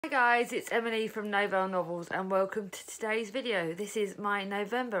Hi guys, it's Emily from Novelle Novels and welcome to today's video. This is my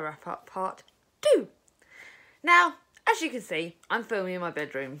November wrap up part 2. Now, as you can see, I'm filming in my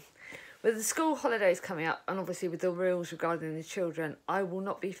bedroom. With the school holidays coming up and obviously with the rules regarding the children, I will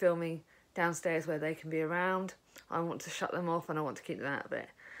not be filming downstairs where they can be around. I want to shut them off and I want to keep them out of it.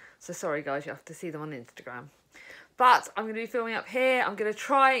 So sorry guys, you have to see them on Instagram. But I'm going to be filming up here. I'm going to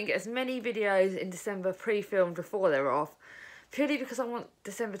try and get as many videos in December pre-filmed before they're off. Purely because I want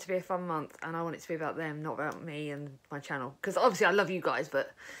December to be a fun month and I want it to be about them, not about me and my channel. Because obviously I love you guys,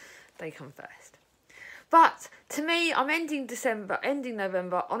 but they come first. But to me, I'm ending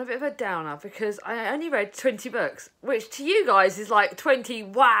November on a bit of a downer because I only read 20 books, which to you guys is like 20,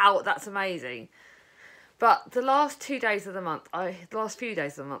 wow, that's amazing. But the last 2 days of the month, I hit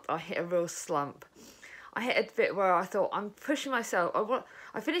a real slump. I hit a bit where I thought, I'm pushing myself.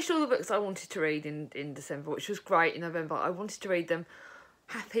 I finished all the books I wanted to read in December, which was great in November. I wanted to read them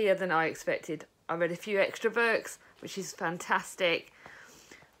happier than I expected. I read a few extra books, which is fantastic.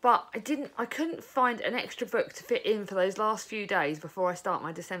 But I couldn't find an extra book to fit in for those last few days before I start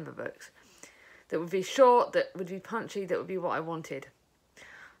my December books. That would be short, that would be punchy, that would be what I wanted.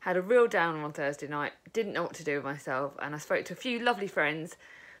 Had a real downer on Thursday night, didn't know what to do with myself, and I spoke to a few lovely friends.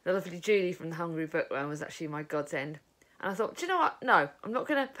 The lovely Julie from the Hungry Bookworm was actually my godsend. And I thought, do you know what? No, I'm not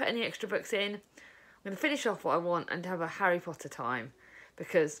going to put any extra books in. I'm going to finish off what I want and have a Harry Potter time.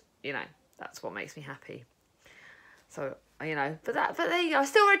 Because, you know, that's what makes me happy. So, you know, but there you go. I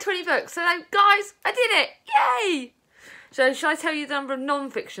still read 20 books. So, guys, I did it. Yay! So, shall I tell you the number of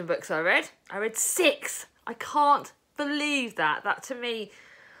non-fiction books I read? I read 6. I can't believe that. That, to me,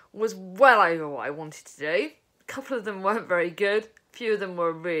 was well over what I wanted to do. A couple of them weren't very good. A few of them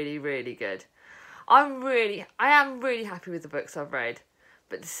were really, really good. I am really happy with the books I've read.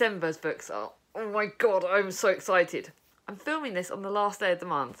 But December's books are, oh my god, I'm so excited. I'm filming this on the last day of the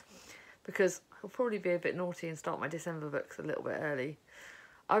month because I'll probably be a bit naughty and start my December books a little bit early.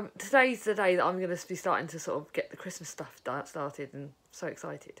 Today's the day that I'm going to be starting to sort of get the Christmas stuff started, and I'm so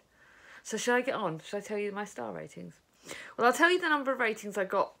excited. So shall I get on? Shall I tell you my star ratings? Well, I'll tell you the number of ratings I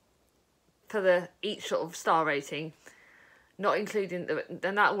got for each sort of star rating. Not including,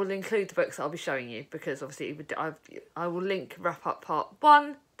 then that will include the books I'll be showing you, because obviously I will link wrap up part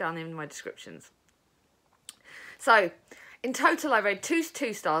 1 down in my descriptions. So, in total I read 2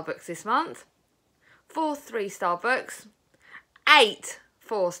 2-star books this month, 4 3-star books, 8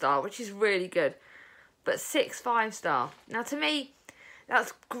 4-star, which is really good, but 6 5-star. Now to me,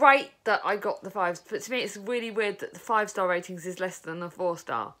 that's great that I got the 5s, but to me it's really weird that the 5-star ratings is less than the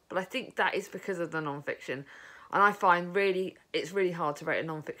 4-star, but I think that is because of the non-fiction. And I find it's really hard to rate a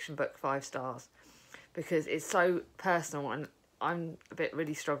non-fiction book 5 stars because it's so personal and I'm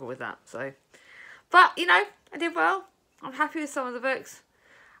really struggle with that. So, but you know, I did well. I'm happy with some of the books.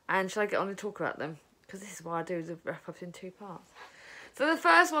 And shall I get on and talk about them? Because this is why I do the wrap up in 2 parts. So the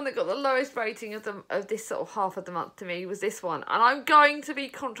first one that got the lowest rating of this sort of half of the month to me was this one. And I'm going to be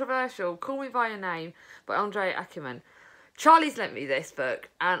controversial. Call Me By Your Name by Andre Ackerman. Charlie's lent me this book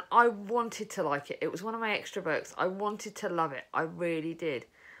and I wanted to like it. It was one of my extra books. I wanted to love it. I really did.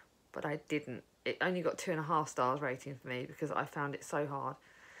 But I didn't. It only got 2.5 stars rating for me because I found it so hard.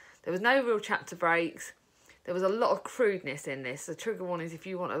 There was no real chapter breaks. There was a lot of crudeness in this. The trigger warnings, if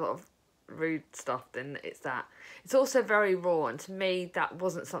you want a lot of rude stuff, then it's that. It's also very raw, and to me that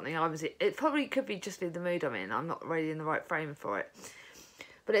wasn't something I was... It probably could be just the mood I'm in. I'm not really in the right frame for it.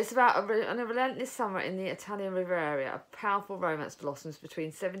 But it's about on a relentless summer in the Italian Riviera, a powerful romance blossoms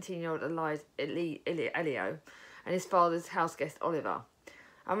between 17-year-old Elio and his father's houseguest Oliver.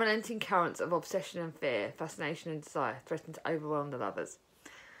 Unrelenting currents of obsession and fear, fascination and desire threaten to overwhelm the lovers.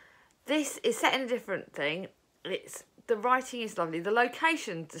 This is set in a different thing. The writing is lovely. The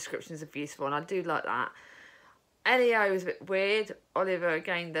location descriptions are beautiful, and I do like that. Elio is a bit weird. Oliver,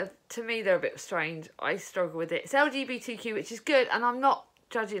 again, to me, they're a bit strange. I struggle with it. It's LGBTQ, which is good, and I'm not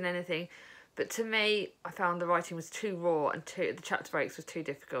judging anything, but to me I found the writing was too raw and the chapter breaks was too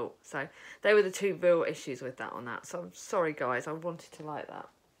difficult, so they were the 2 real issues with that so I'm sorry guys, I wanted to like that.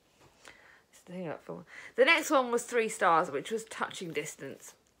 The next one was 3 stars, which was Touching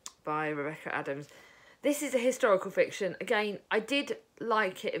Distance by Rebecca Adams. This is a historical fiction. Again, I did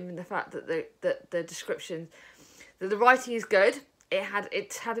like it in the fact that the description, that the writing is good. It had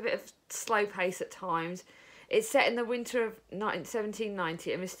a bit of slow pace at times. It's set in the winter of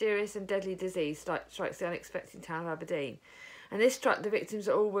 1790. A mysterious and deadly disease strikes the unexpected town of Aberdeen. And this struck the victims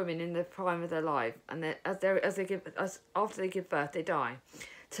are all women in the prime of their life. And after they give birth, they die.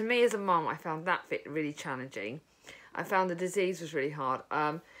 To me as a mum, I found that bit really challenging. I found the disease was really hard.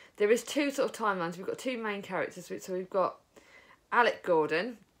 There is 2 sort of timelines. We've got 2 main characters. So we've got Alec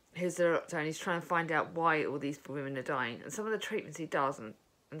Gordon, who's the doctor, and he's trying to find out why all these women are dying. And some of the treatments he does and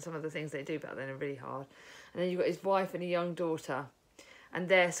some of the things they do back then are really hard. And then you've got his wife and a young daughter and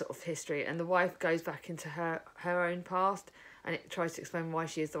their sort of history. And the wife goes back into her own past and it tries to explain why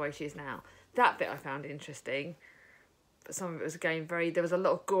she is the way she is now. That bit I found interesting. But some of it was, again, there was a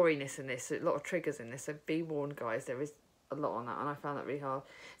lot of goriness in this, a lot of triggers in this. So be warned, guys, there is a lot on that. And I found that really hard.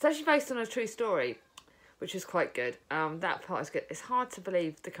 It's actually based on a true story, which is quite good. That part is good. It's hard to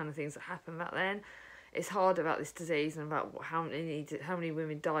believe the kind of things that happened back then. It's hard about this disease and about how many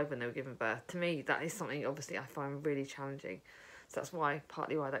women died when they were giving birth. To me, that is something, obviously, I find really challenging. So that's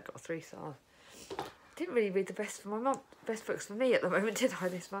partly why that got 3 stars. Didn't really read the best books for me at the moment, did I,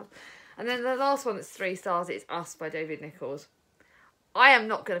 this month? And then the last one that's 3 stars is Us by David Nicholls. I am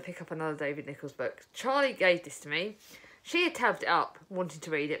not going to pick up another David Nicholls book. Charlie gave this to me. She had tabbed it up, wanting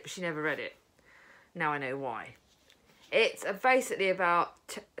to read it, but she never read it. Now I know why. It's basically about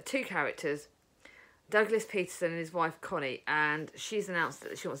 2 characters, Douglas Peterson and his wife Connie, and she's announced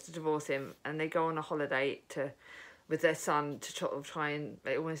that she wants to divorce him, and they go on a holiday with their son to try and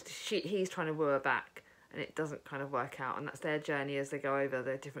he's trying to woo her back, and it doesn't kind of work out, and that's their journey as they go over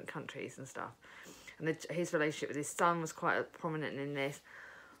the different countries and stuff. And his relationship with his son was quite prominent in this,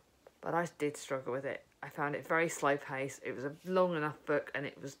 but I did struggle with it. I found it very slow paced. It was a long enough book and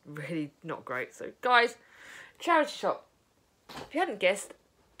it was really not great. So guys, charity shop. If you hadn't guessed,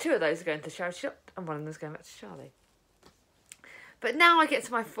 2 of those are going to the charity shop and 1 of them is going back to Charlie. But now I get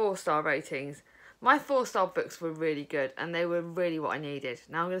to my 4-star ratings. My 4-star books were really good and they were really what I needed.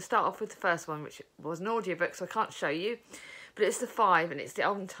 Now I'm going to start off with the first one, which was an audiobook, so I can't show you. But it's the 5, and it's the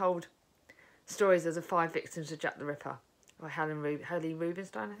untold stories of the 5 victims of Jack the Ripper by Holly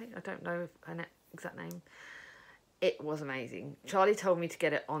Rubenstein, I think. I don't know her exact name. It was amazing. Charlie told me to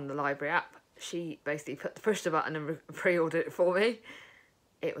get it on the library app. She basically pushed the button and pre-ordered it for me.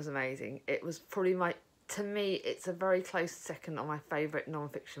 It was amazing. It was probably to me, it's a very close second on my favourite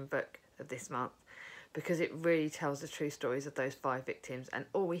non-fiction book of this month, because it really tells the true stories of those 5 victims, and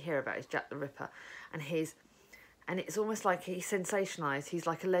all we hear about is Jack the Ripper and it's almost like he's sensationalised. He's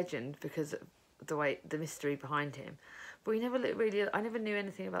like a legend because of the mystery behind him. But I never knew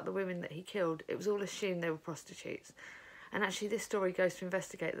anything about the women that he killed. It was all assumed they were prostitutes. And actually this story goes to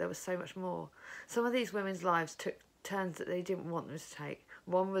investigate there was so much more. Some of these women's lives took turns that they didn't want them to take.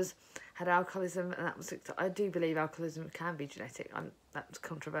 One had alcoholism, and I do believe alcoholism can be genetic. That's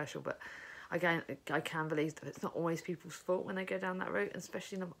controversial, but again, I can believe that it's not always people's fault when they go down that route, and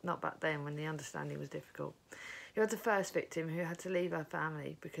especially not back then when the understanding was difficult. You had the first victim who had to leave her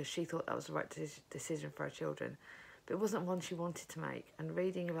family because she thought that was the right decision for her children. But it wasn't one she wanted to make, and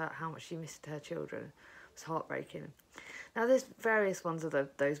reading about how much she missed her children was heartbreaking. Now there's various ones of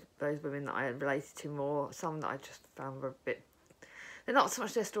those women that I related to more, some that I just found were a bit... They're not so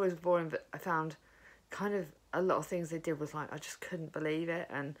much their stories were boring, but I found kind of a lot of things they did was like, I just couldn't believe it.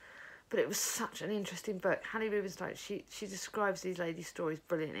 But it was such an interesting book. Holly Rubenstein, she describes these ladies' stories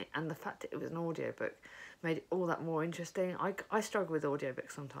brilliantly, and the fact that it was an audiobook made it all that more interesting. I struggle with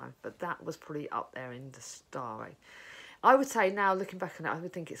audiobooks sometimes, but that was probably up there in the star rate. I would say now, looking back on it, I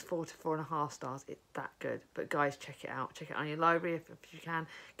would think it's 4 to 4.5 stars. It's that good. But guys, check it out. Check it on your library if you can.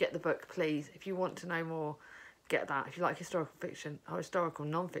 Get the book, please. If you want to know more, get that. If you like historical fiction, or historical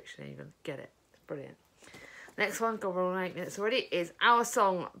non-fiction even, get it. It's brilliant. Next one, got on 8 minutes already, is Our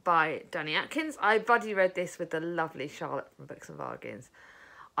Song by Danny Atkins. I buddy read this with the lovely Charlotte from Books and Bargains.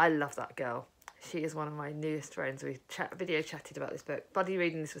 I love that girl. She is one of my newest friends. We video chatted about this book. Buddy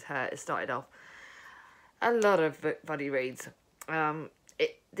reading this with her. It started off a lot of buddy reads.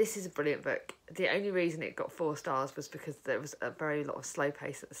 This is a brilliant book. The only reason it got 4 stars was because there was a very lot of slow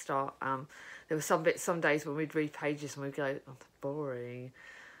pace at the start. There were some days when we'd read pages and we'd go, oh, that's boring.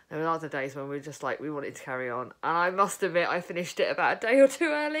 There were other days when we were just like, we wanted to carry on. And I must admit, I finished it about a day or 2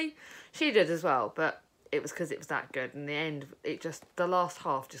 early. She did as well, but it was because it was that good. In the end, the last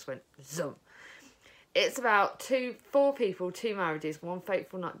half just went zoom. It's about 4 people, 2 marriages, one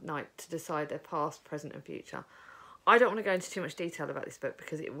fateful night to decide their past, present and future. I don't want to go into too much detail about this book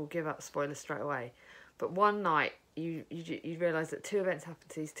because it will give out spoilers straight away. But one night, you realise that 2 events happen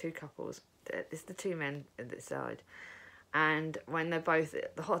to these 2 couples. It's the 2 men that died. And when they arrive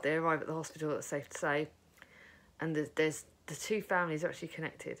at the hospital, it's safe to say, and there's the 2 families are actually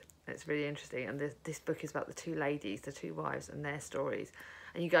connected. It's really interesting. And this book is about the 2 ladies, the 2 wives, and their stories.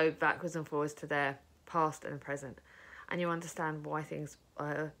 And you go backwards and forwards to their past and present, and you understand why things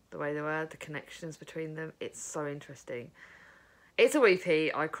were the way they were, the connections between them. It's so interesting. It's a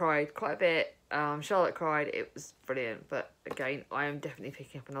weepy. I cried quite a bit. Charlotte cried. It was brilliant. But again, I am definitely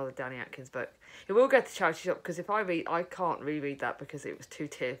picking up another Danny Atkins book. It will go to charity shop because if I read, I can't reread that because it was too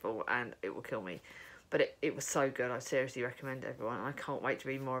tearful and it will kill me. But it was so good. I seriously recommend it, everyone. And I can't wait to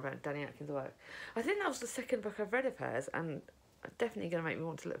read more about Danny Atkins' work. I think that was the second book I've read of hers, and definitely going to make me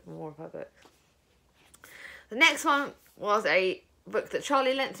want to look for more of her books. The next one was a book that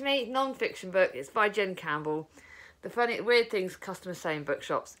Charlie lent to me, non-fiction book. It's by Jen Campbell. The weird things customers say in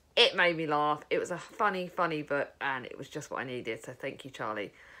bookshops. It made me laugh. It was a funny book, and it was just what I needed. So thank you,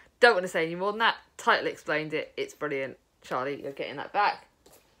 Charlie. Don't want to say any more than that. Title explained it. It's brilliant. Charlie, you're getting that back.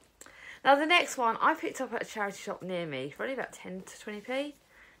 Now the next one I picked up at a charity shop near me for only about 10 to 20p.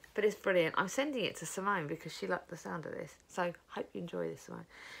 But it's brilliant. I'm sending it to Simone because she liked the sound of this. So hope you enjoy this, Simone.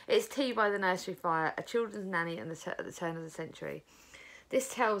 It's Tea by the Nursery Fire, a children's nanny at the turn of the century. This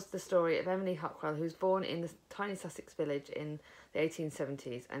tells the story of Emily Huckwell, who was born in the tiny Sussex village in the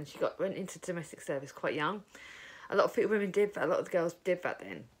 1870s, and she went into domestic service quite young. A lot of women did, but a lot of the girls did back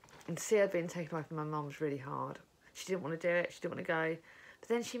then. And to see her being taken away from my mum was really hard. She didn't want to do it. She didn't want to go. But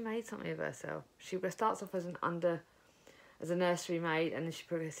then she made something of herself. She starts off as a nursery maid, and then she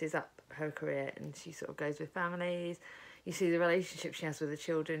progresses up her career, and she sort of goes with families. You see the relationship she has with the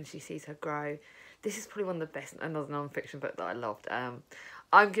children. She sees her grow. This is probably one of the best, another non-fiction book that I loved.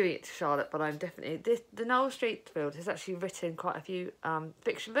 I'm giving it to Charlotte, but I'm definitely... The Noel Streatfeild has actually written quite a few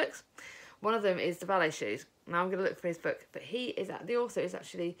fiction books. One of them is The Ballet Shoes. Now I'm going to look for his book, but the author is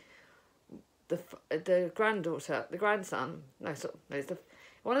actually the grandson.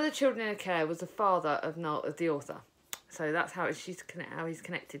 One of the children in her care was the father of the author. So that's how he's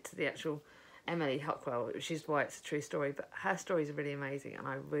connected to the actual Emily Huckwell, which is why it's a true story. But her stories are really amazing, and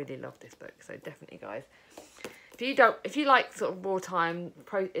I really love this book. So definitely, guys, if you like sort of wartime,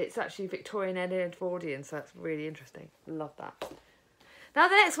 it's actually Victorian and Edwardian, so that's really interesting. Love that. Now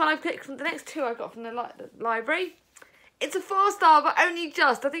the next one I've picked from the next two I got from the library. It's a 4-star, but only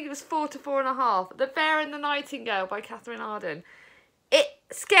just. I think it was 4 to 4.5. The Bear and the Nightingale by Catherine Arden. It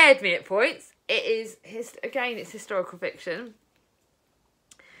scared me at points. It is it's historical fiction.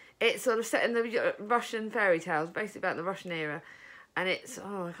 It's sort of set in the Russian fairy tales, basically about the Russian era. And it's,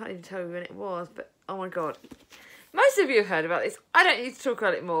 I can't even tell you when it was, but oh my God. Most of you have heard about this. I don't need to talk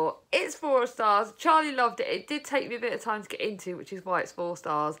about it more. It's 4 stars. Charlie loved it. It did take me a bit of time to get into, which is why it's 4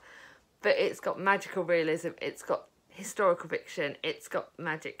 stars. But it's got magical realism. It's got historical fiction. It's got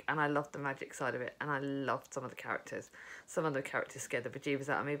magic, and I love the magic side of it. And I loved some of the characters. Some of the characters scared the bejeebers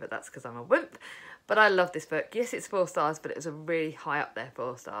out of me, but that's because I'm a wimp. But I love this book. Yes, it's 4 stars, but it was a really high up there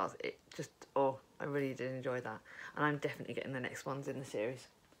 4 stars. It just, I really did enjoy that. And I'm definitely getting the next ones in the series.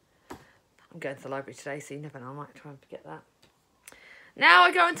 I'm going to the library today, so you never know, I might try and forget that. Now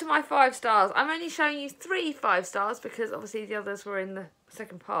I go into my 5 stars. I'm only showing you 3 5 stars because obviously the others were in the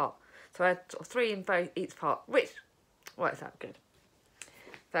second part. So I had 3 in each part, which works out good.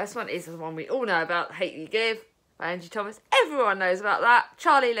 First one is the one we all know about, Hate You Give, by Angie Thomas. Everyone knows about that.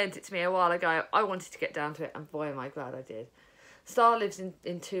 Charlie lent it to me a while ago. I wanted to get down to it, and boy am I glad I did. Star lives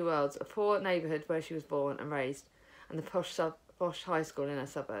in 2 worlds, a poor neighbourhood where she was born and raised, and the posh high school in her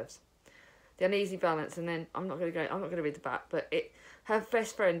suburbs. The uneasy balance, and then I'm not going to read the back, but her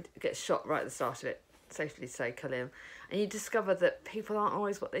best friend gets shot right at the start of it, safely to say, Khalil, and you discover that people aren't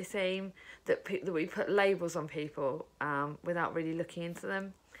always what they seem, that we put labels on people without really looking into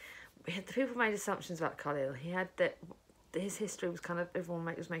them. The people made assumptions about Khalil. He had his history was kind of, everyone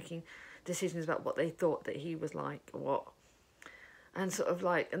was making decisions about what they thought that he was like, and sort of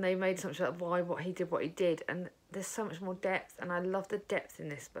like, and they made assumptions about what he did, and there's so much more depth, and I love the depth in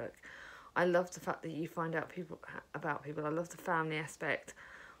this book. I love the fact that you find out about people. I love the family aspect.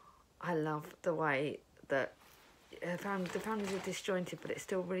 I love the way that the families are disjointed, but it's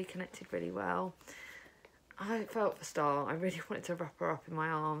still really connected really well. I felt for Star. I really wanted to wrap her up in my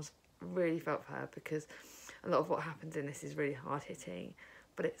arms. Really felt for her because a lot of what happens in this is really hard-hitting,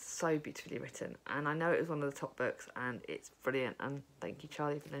 but it's so beautifully written. And I know it was one of the top books, and it's brilliant. And thank you,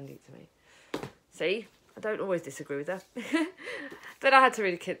 Charlie, for lending it to me. See? I don't always disagree with her. Then I had to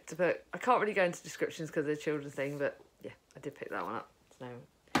read the book. I can't really go into descriptions because of the children's thing, but yeah, I did pick that one up. So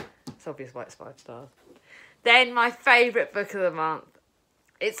it's obvious why it's 5 stars. Then my favourite book of the month.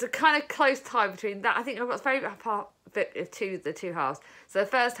 It's a kind of close tie between that. I think I've got a favourite part of the 2 halves. So the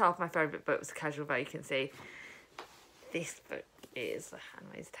first half of my favourite book was The Casual Vacancy. This book is The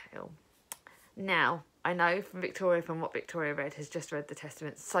Handmaid's Tale. Now, I know from what Victoria read, has just read The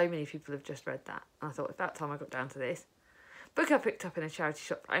Testament. So many people have just read that. And I thought, at that time I got down to this. Book I picked up in a charity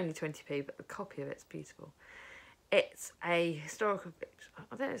shop for only 20p, but the copy of it's beautiful. It's a historical fiction.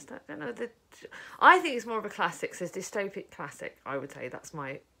 I don't know. I think it's more of a classic. So it's dystopic classic. I would say that's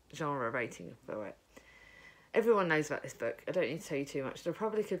my genre rating for it. Everyone knows about this book. I don't need to tell you too much. The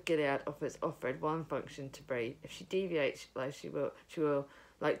Republic of Gilead offers Offred one function to breathe. If she deviates, like she will,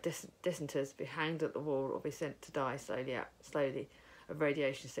 like dissenters, be hanged at the wall or be sent to die slowly of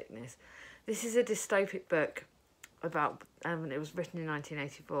radiation sickness. This is a dystopic book about, it was written in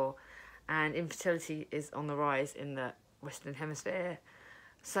 1984, and infertility is on the rise in the Western Hemisphere.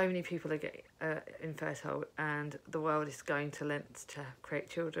 So many people are getting infertile, and the world is going to lengths to create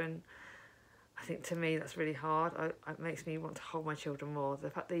children. I think to me that's really hard. It makes me want to hold my children more.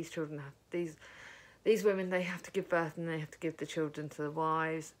 The fact that these children have these women, they have to give birth and they have to give the children to the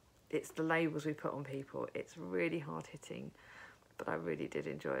wives. It's the labels we put on people. It's really hard hitting, but I really did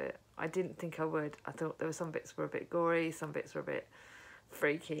enjoy it. I didn't think I would. I thought there were some bits were a bit gory, some bits were a bit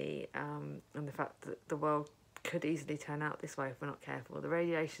freaky, and the fact that the world could easily turn out this way if we're not careful. The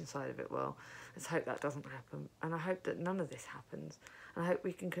radiation side of it, well, let's hope that doesn't happen, and I hope that none of this happens, and I hope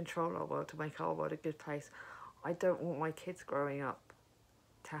we can control our world to make our world a good place. I don't want my kids growing up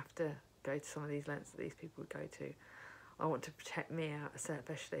to have to go to some of these lengths that these people would go to. I want to protect Mia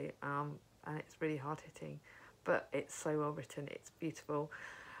especially, and it's really hard hitting, but it's so well written, it's beautiful.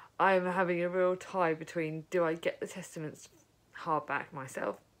 I'm having a real tie between, do I get the Testaments hardback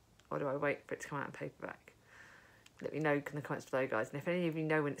myself, or do I wait for it to come out in paperback? Let me know in the comments below, guys, and if any of you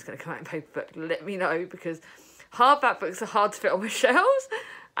know when it's going to come out in paperback, let me know, because hardback books are hard to fit on my shelves,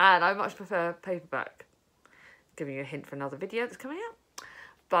 and I much prefer paperback. Giving you a hint for another video that's coming out.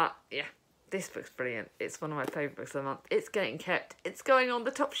 But yeah, this book's brilliant. It's one of my favourite books of the month. It's getting kept. It's going on the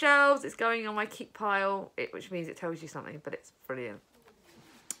top shelves. It's going on my keep pile, which means it tells you something, but it's brilliant.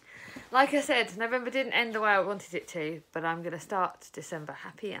 Like I said, November didn't end the way I wanted it to, but I'm going to start December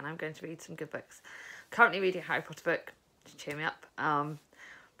happy, and I'm going to read some good books. Currently reading a Harry Potter book to cheer me up, but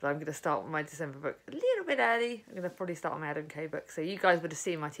I'm going to start with my December book a little bit early. I'm going to probably start on my Adam Kay book, so you guys would have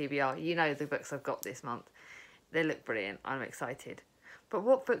seen my TBR. You know the books I've got this month. They look brilliant. I'm excited. But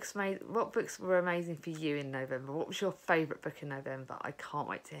what books were amazing for you in November? What was your favourite book in November? I can't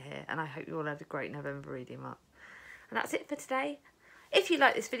wait to hear, and I hope you all had a great November reading month. And that's it for today. If you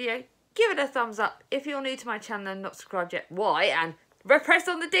like this video, give it a thumbs up. If you're new to my channel and not subscribed yet, why? And press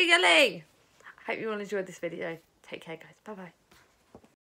on the ding-a-ling. I hope you all enjoyed this video. Take care, guys. Bye-bye.